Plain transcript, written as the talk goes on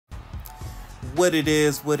What it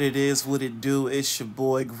is, what it do. It's your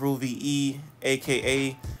boy Groovy E,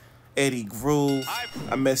 aka Eddie Groove.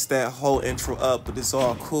 I messed that whole intro up, but it's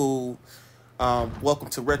all cool. Welcome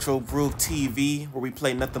to Retro Groove TV, where we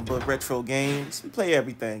play nothing but retro games. We play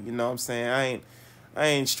everything, you know what I'm saying? I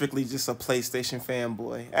ain't strictly just a PlayStation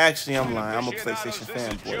fanboy. Actually, I'm lying. I'm a PlayStation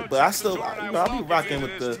fanboy, but I still, I'll be rocking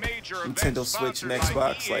with the Nintendo Switch and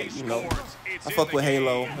Xbox. Like, I fuck with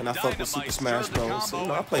Halo and I fuck with Super Smash Bros. So,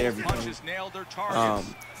 I play everything.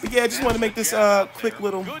 But yeah, I just want to make this quick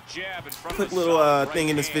little thing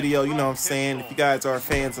in this video. You know what I'm saying? If you guys are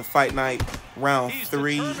fans of Fight Night Round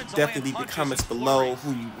 3, definitely leave your comments below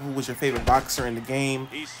who was your favorite boxer in the game.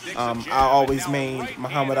 I always made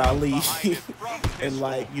Muhammad Ali and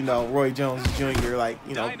Roy Jones Jr.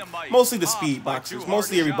 Mostly the speed boxers,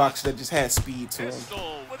 mostly every boxer that just had speed to him.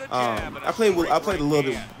 I played a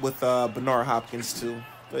little bit with Bernard Hopkins too.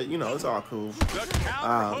 But, it's all cool.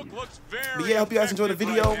 But yeah, I hope you guys enjoyed the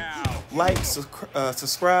video. Like,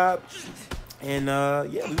 subscribe. And,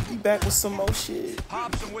 yeah, we'll be back with some more shit.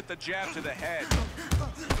 Pops him with the jab to the head.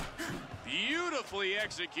 Beautifully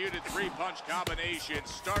executed three-punch combination.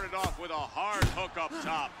 Started off with a hard hook up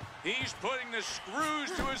top. He's putting the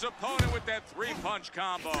screws to his opponent with that three-punch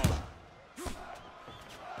combo.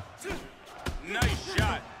 Nice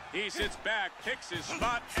shot. He sits back, picks his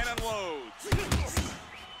spot, and unloads.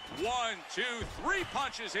 1, 2, 3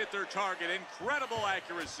 punches hit their target. Incredible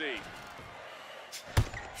accuracy.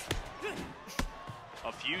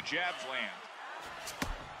 A few jabs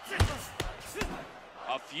land.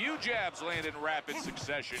 A few jabs land in rapid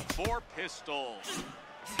succession for Pistol.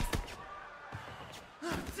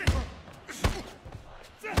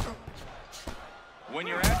 When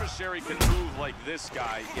your adversary can move like this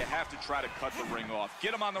guy, you have to try to cut the ring off.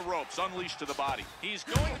 Get him on the ropes, unleash to the body. He's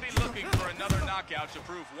going to be looking for another knockout to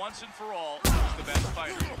prove once and for all he's the best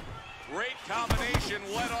fighter. Great combination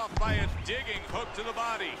led off by a digging hook to the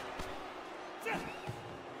body.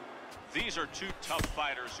 These are two tough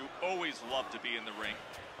fighters who always love to be in the ring.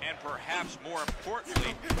 And perhaps more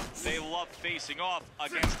importantly, they love facing off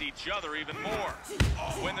against each other even more.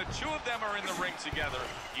 When the two of them are in the ring together,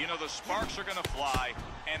 the sparks are going to fly,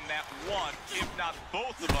 and that one, if not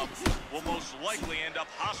both of them, will most likely end up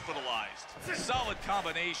hospitalized. Solid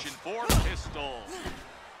combination for Pistol.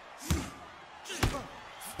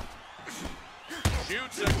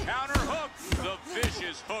 Shoots a counter hook. The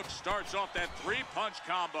vicious hook starts off that three-punch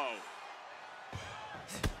combo.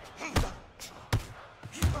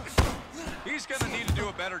 He's going to need to do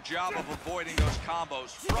a better job of avoiding those combos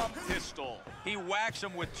from Pistol. He whacks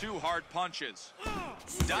him with 2 hard punches.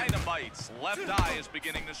 Dynamite's left eye is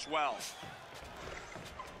beginning to swell.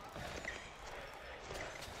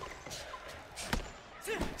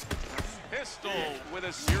 Pistol with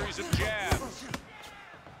a series of jabs.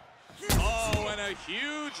 Oh, and a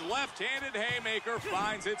huge left-handed haymaker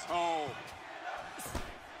finds its home.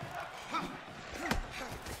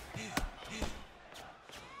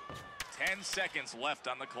 Ten seconds left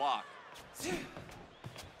on the clock.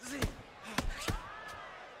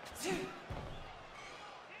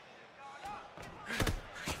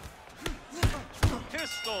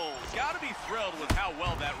 Pistol got to be thrilled with how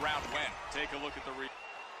well that round went. Take a look at the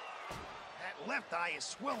That left eye is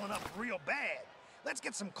swelling up real bad. Let's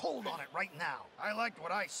get some cold on it right now. I liked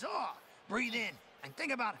what I saw. Breathe in and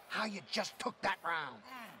think about how you just took that round.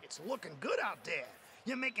 It's looking good out there.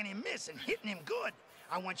 You're making him miss and hitting him good.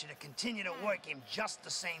 I want you to continue to work him just the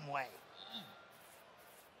same way.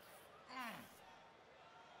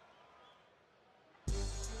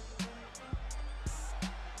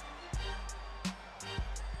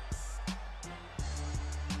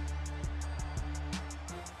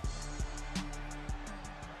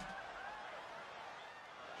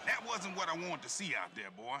 That wasn't what I wanted to see out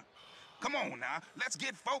there, boy. Come on now, let's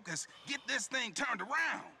get focused. Get this thing turned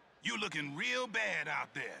around. You're looking real bad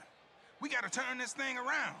out there. We gotta turn this thing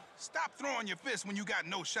around. Stop throwing your fists when you got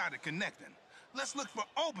no shot at connecting. Let's look for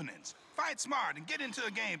openings. Fight smart and get into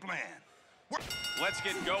a game plan. Let's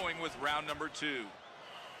get going with round number 2.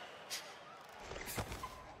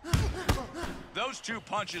 Those 2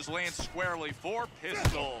 punches land squarely for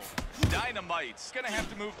Pistol. Dynamite's gonna have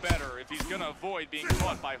to move better if he's gonna avoid being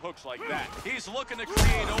caught by hooks like that. He's looking to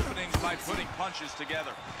create openings by putting punches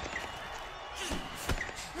together.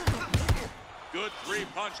 Good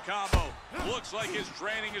 3-punch combo. Looks like his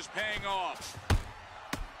training is paying off.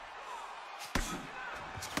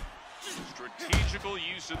 Strategical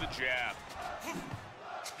use of the jab.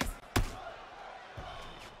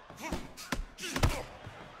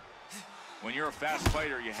 When you're a fast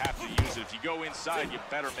fighter, you have to use it. If you go inside, you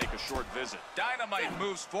better make a short visit. Dynamite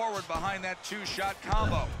moves forward behind that two-shot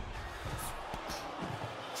combo.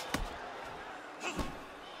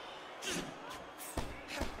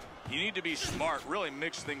 You need to be smart, really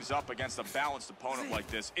mix things up against a balanced opponent like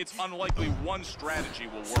this. It's unlikely one strategy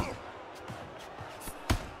will work.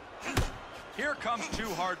 Here comes 2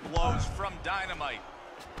 hard blows from Dynamite.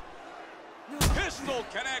 Pistol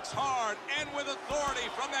connects hard and with authority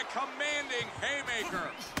from that commanding haymaker.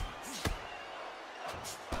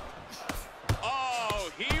 Oh,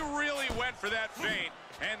 he really went for that feint.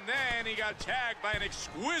 And then he got tagged by an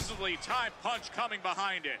exquisitely timed punch coming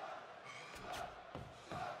behind it.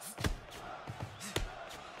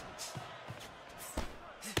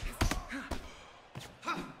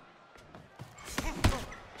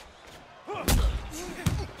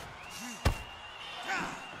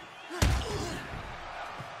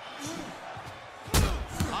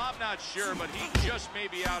 I'm not sure, but he just may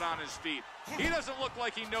be out on his feet. He doesn't look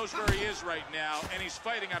like he knows where he is right now, and he's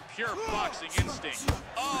fighting on pure boxing instinct.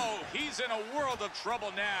 Oh, he's in a world of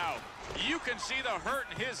trouble now. You can see the hurt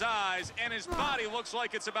in his eyes, and his body looks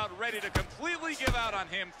like it's about ready to completely give out on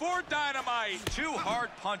him for Dynamite. 2 hard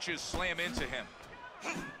punches slam into him.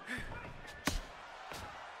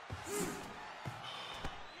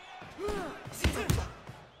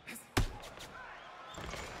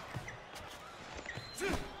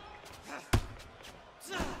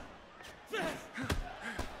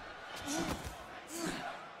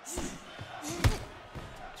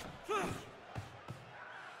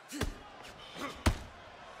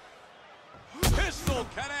 Pistol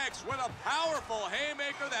connects with a powerful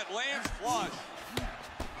haymaker that lands flush.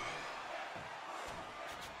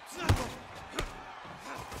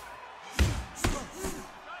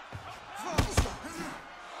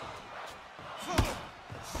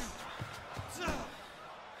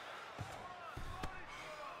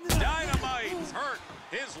 Dynamite's hurt.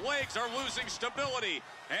 His legs are losing stability,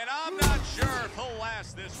 and I'm not sure if he'll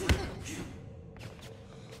last this round.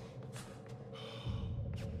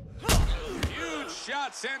 Huge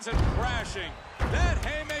shot sends him crashing. That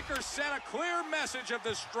haymaker sent a clear message of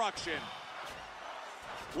destruction.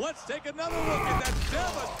 Let's take another look at that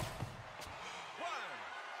devil. 1,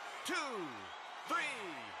 2, 3,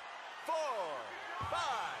 4, 5,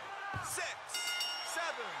 6, 7,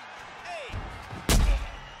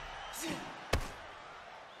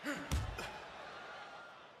 8.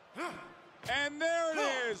 And there it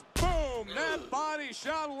is. Boom! That body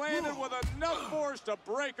shot landed with enough force to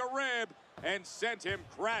break a rib and sent him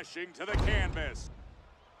crashing to the canvas.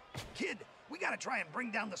 Kid, we gotta try and bring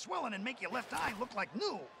down the swelling and make your left eye look like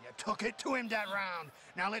new. You took it to him that round.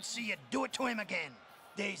 Now let's see you do it to him again.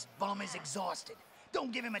 This bum is exhausted.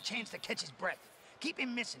 Don't give him a chance to catch his breath. Keep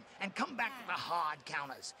him missing and come back to the hard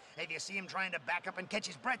counters. If you see him trying to back up and catch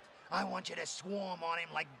his breath, I want you to swarm on him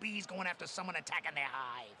like bees going after someone attacking their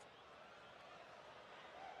hive.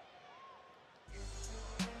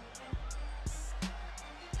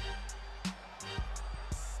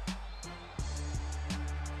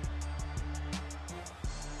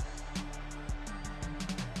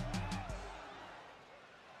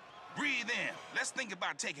 Breathe in. Let's think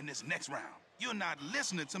about taking this next round. You're not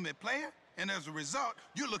listening to me, player, and as a result,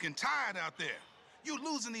 you're looking tired out there. You're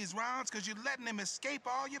losing these rounds because you're letting him escape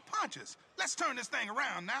all your punches. Let's turn this thing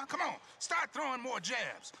around now. Come on, start throwing more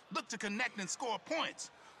jabs. Look to connect and score points.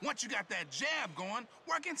 Once you got that jab going,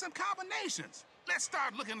 work in some combinations. Let's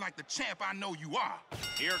start looking like the champ I know you are.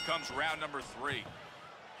 Here comes round number 3.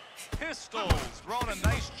 Pistols throwing a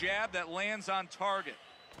nice jab that lands on target.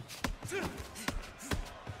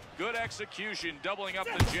 Good execution, doubling up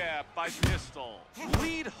the jab by Pistol.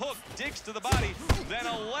 Lead hook digs to the body, then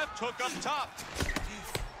a left hook up top.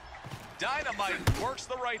 Dynamite works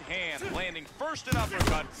the right hand, landing first an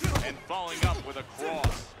uppercut and following up with a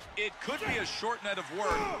cross. It could be a short net of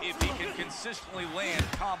work if he can consistently land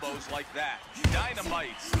combos like that.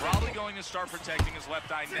 Dynamite's probably going to start protecting his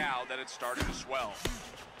left eye now that it's starting to swell.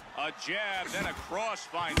 A jab, then a cross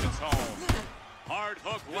finds its home. Hard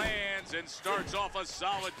hook lands and starts off a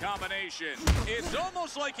solid combination. It's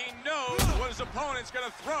almost like he knows what his opponent's going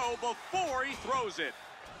to throw before he throws it.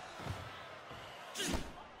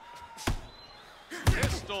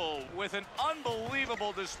 Pistol with an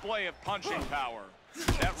unbelievable display of punching power.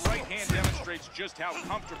 That right hand demonstrates just how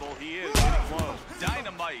comfortable he is getting low.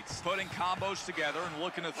 Dynamite's putting combos together and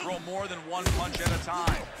looking to throw more than one punch at a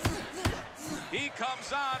time. He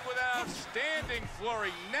comes on with an outstanding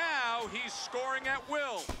flurry. Now he's scoring at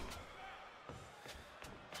will.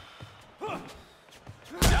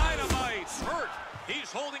 Dynamite's hurt.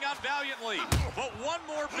 He's holding on valiantly, but one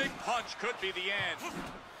more big punch could be the end.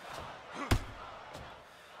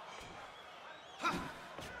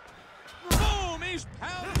 Boom! He's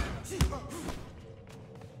pounding.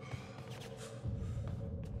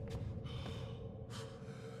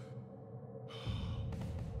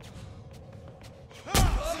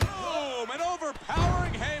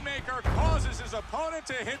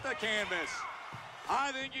 moment to hit the canvas.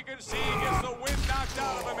 I think you can see he gets the wind knocked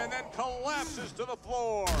out of him and then collapses to the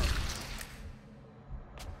floor.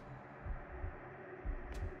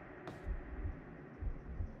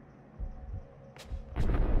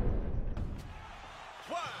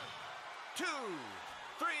 One, two,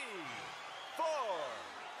 three, 4,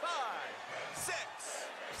 5, 6,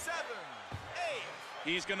 7, 8.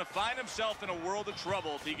 He's going to find himself in a world of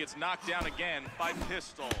trouble if he gets knocked down again by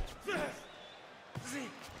Pistol.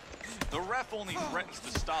 The ref only threatens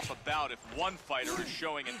to stop a bout if one fighter is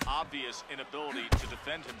showing an obvious inability to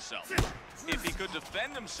defend himself. If he could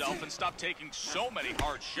defend himself and stop taking so many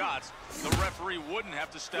hard shots, the referee wouldn't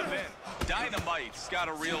have to step in. Dynamite's got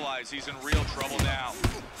to realize he's in real trouble now.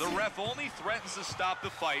 The ref only threatens to stop the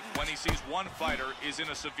fight when he sees one fighter is in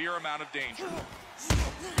a severe amount of danger.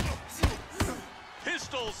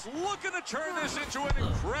 Pistol's looking to turn this into an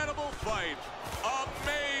incredible fight.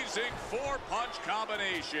 Amazing four-punch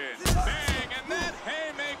combination. Bang, and that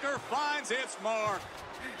haymaker finds its mark.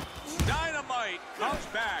 Dynamite comes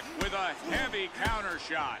back with a heavy counter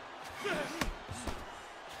shot.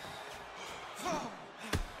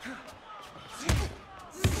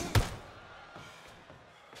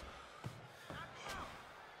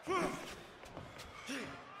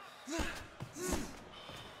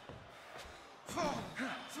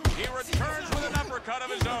 He returns with an uppercut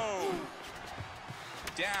of his own.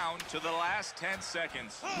 Down to the last 10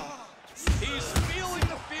 seconds. He's feeling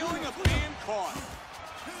the feeling of being caught.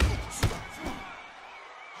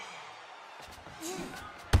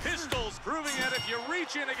 Pistol's proving that if you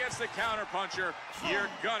reach in against the counterpuncher, you're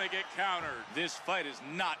gonna get countered. This fight is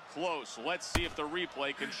not close. Let's see if the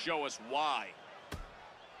replay can show us why.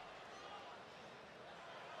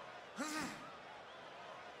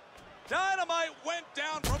 Dynamite went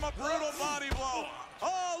down from a brutal body blow.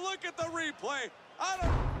 Oh, look at the replay.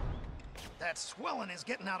 That swelling is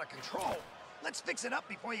getting out of control. Let's fix it up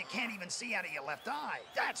before you can't even see out of your left eye.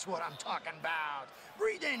 That's what I'm talking about.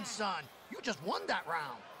 Breathe in, son. You just won that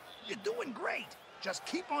round. You're doing great. Just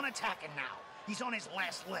keep on attacking now. He's on his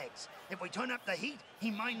last legs. If we turn up the heat,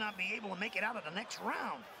 he might not be able to make it out of the next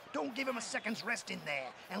round. Don't give him a second's rest in there,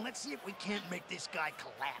 and let's see if we can't make this guy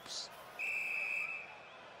collapse.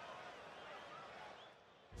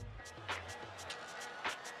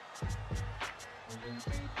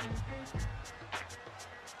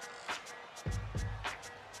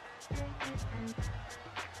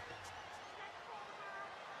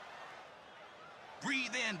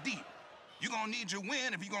 Breathe in deep. You're gonna need your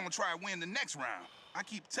win if you're gonna try to win the next round. I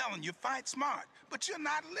keep telling you, fight smart, but you're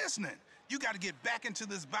not listening. You gotta get back into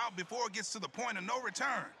this bout before it gets to the point of no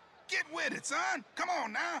return. Get with it, son. Come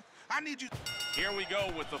on now. I need you. Here we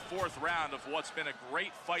go with the fourth round of what's been a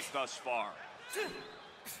great fight thus far.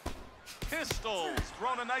 Pistol's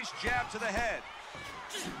thrown a nice jab to the head.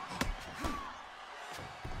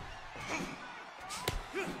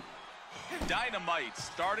 Dynamite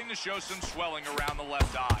starting to show some swelling around the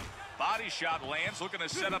left eye. Body shot lands, looking to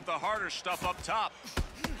set up the harder stuff up top.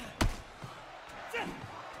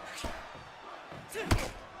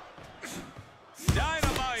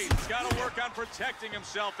 Dynamite's got to work on protecting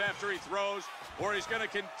himself after he throws, or he's going to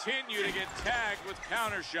continue to get tagged with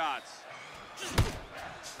counter shots.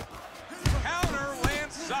 Counter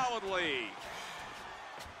lands solidly.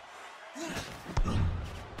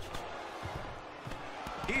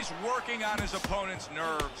 He's working on his opponent's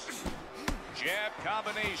nerves. Jab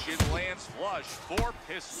combination lands flush for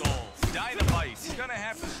Pistol. Dynamite's gonna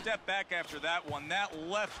have to step back after that one. That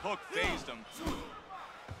left hook phased him.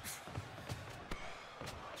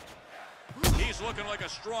 He's looking like a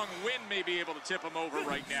strong wind may be able to tip him over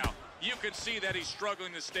right now. You can see that he's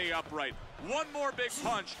struggling to stay upright. One more big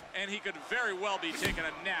punch, and he could very well be taking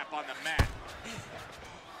a nap on the mat.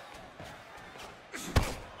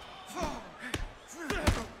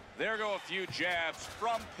 There go a few jabs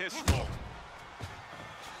from Pistol.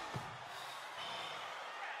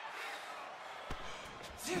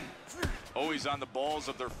 Always on the balls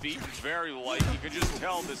of their feet, very light. You can just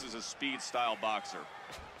tell this is a speed-style boxer.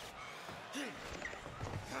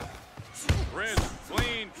 Crisp,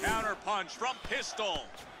 clean counter punch from Pistol.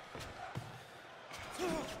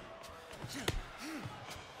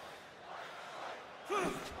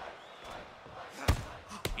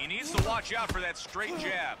 He needs to watch out for that straight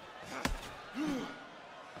jab.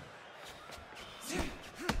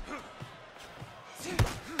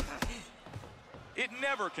 It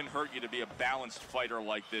never can hurt you to be a balanced fighter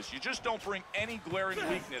like this. You just don't bring any glaring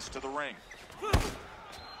weakness to the ring. Boom,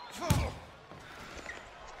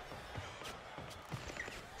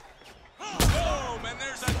 and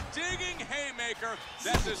there's a digging haymaker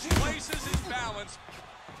that displaces his balance.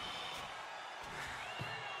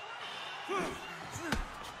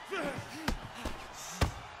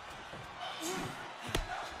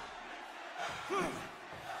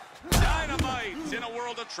 Dynamite's in a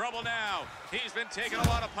world of trouble now. He's been taking a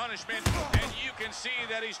lot of punishment, and you can see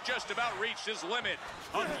that he's just about reached his limit.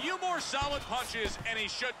 A few more solid punches, and he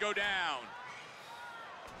should go down.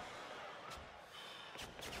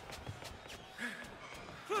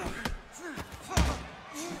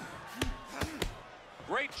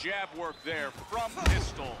 Great jab work there from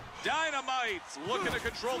Pistol. Dynamite's looking to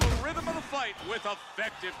control the rhythm of the fight with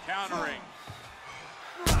effective countering.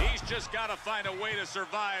 He's just got to find a way to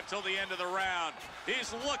survive till the end of the round.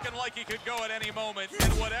 He's looking like he could go at any moment,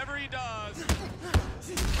 and whatever he does,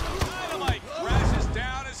 Dynamite crashes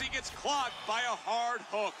down as he gets clocked by a hard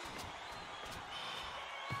hook.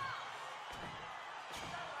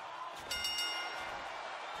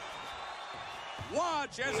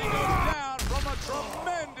 Watch as he goes down from a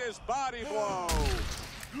tremendous body blow.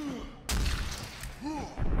 1,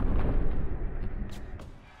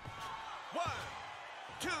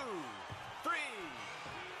 2, 3,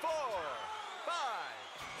 4, 5,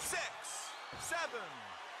 6, 7,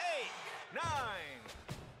 8, 9.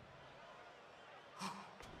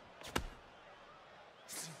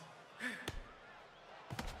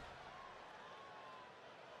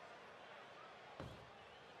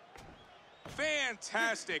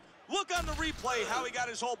 Fantastic. Look on the replay how he got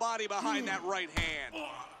his whole body behind that right hand.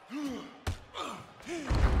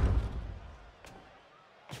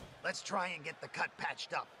 Let's try and get the cut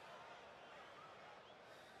patched up.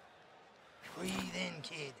 Breathe in,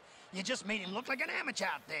 kid. You just made him look like an amateur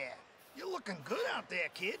out there. You're looking good out there,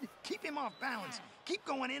 kid. Keep him off balance. Keep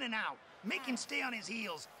going in and out. Make him stay on his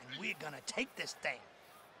heels, and we're gonna take this thing.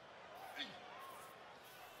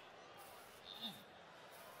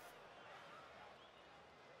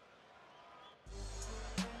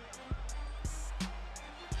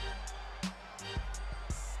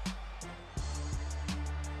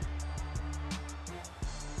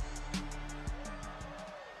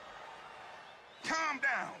 Calm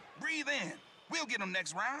down. Breathe in. We'll get him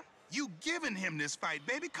next round. You giving him this fight,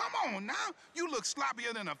 baby. Come on now. You look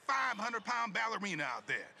sloppier than a 500-pound ballerina out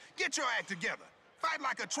there. Get your act together. Fight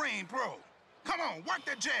like a trained pro. Come on, work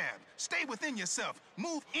the jab. Stay within yourself.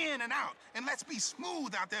 Move in and out. And let's be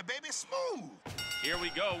smooth out there, baby. Smooth. Here we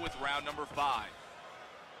go with round number 5.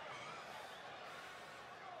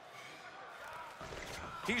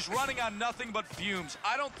 He's running on nothing but fumes.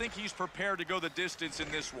 I don't think he's prepared to go the distance in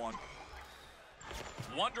this one.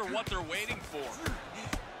 Wonder what they're waiting for.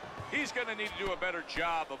 He's going to need to do a better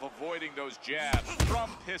job of avoiding those jabs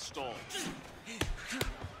from Pistol.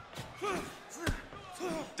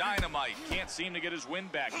 Dynamite can't seem to get his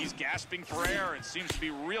wind back. He's gasping for air and seems to be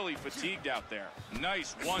really fatigued out there.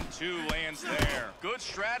 Nice 1-2 lands there. Good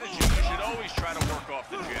strategy. You should always try to work off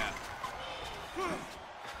the jab.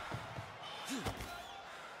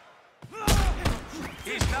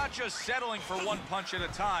 He's not just settling for one punch at a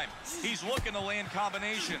time. He's looking to land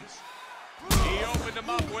combinations. He opened him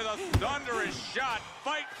up with a thunderous shot.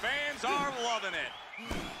 Fight fans are loving it.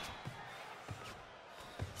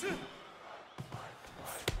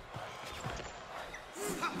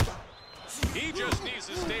 He just needs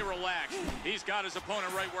to stay relaxed. He's got his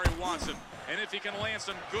opponent right where he wants him. And if he can land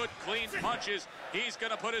some good, clean punches, he's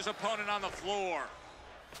going to put his opponent on the floor.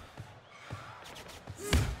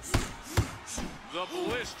 The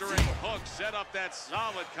blistering hook set up that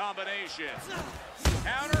solid combination.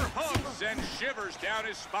 Counter hooks and shivers down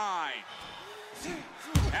his spine.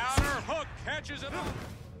 Counter hook catches him.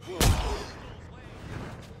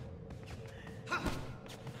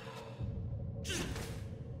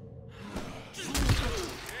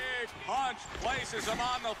 Big punch places him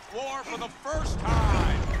on the floor for the first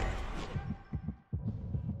time.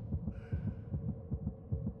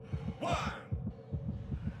 1,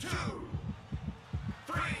 2,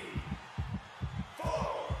 3, 4,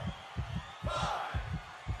 5.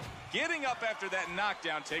 Getting up after that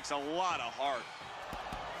knockdown takes a lot of heart.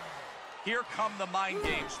 Here come the mind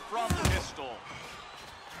games from Pistol.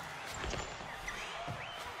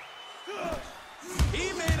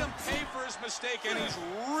 He made him pay for his mistake, and he's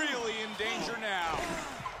really in danger now.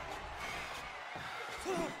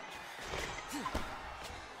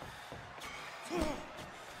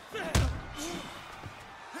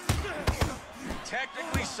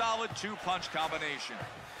 Technically solid two-punch combination.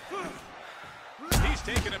 He's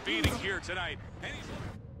taking a beating here tonight. And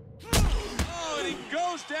and he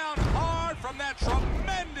goes down hard from that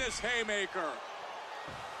tremendous haymaker.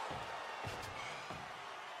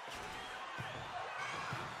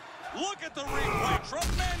 Look at the replay.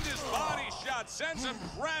 Tremendous body shot. Sends him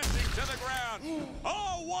crashing to the ground.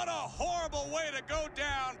 Oh, what a horrible way to go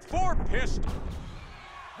down for Pistol.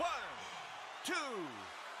 1, 2,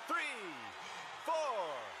 3, 4,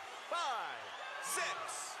 5, 6,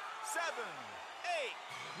 7, 8,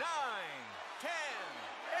 9, 10.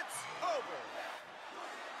 It's over.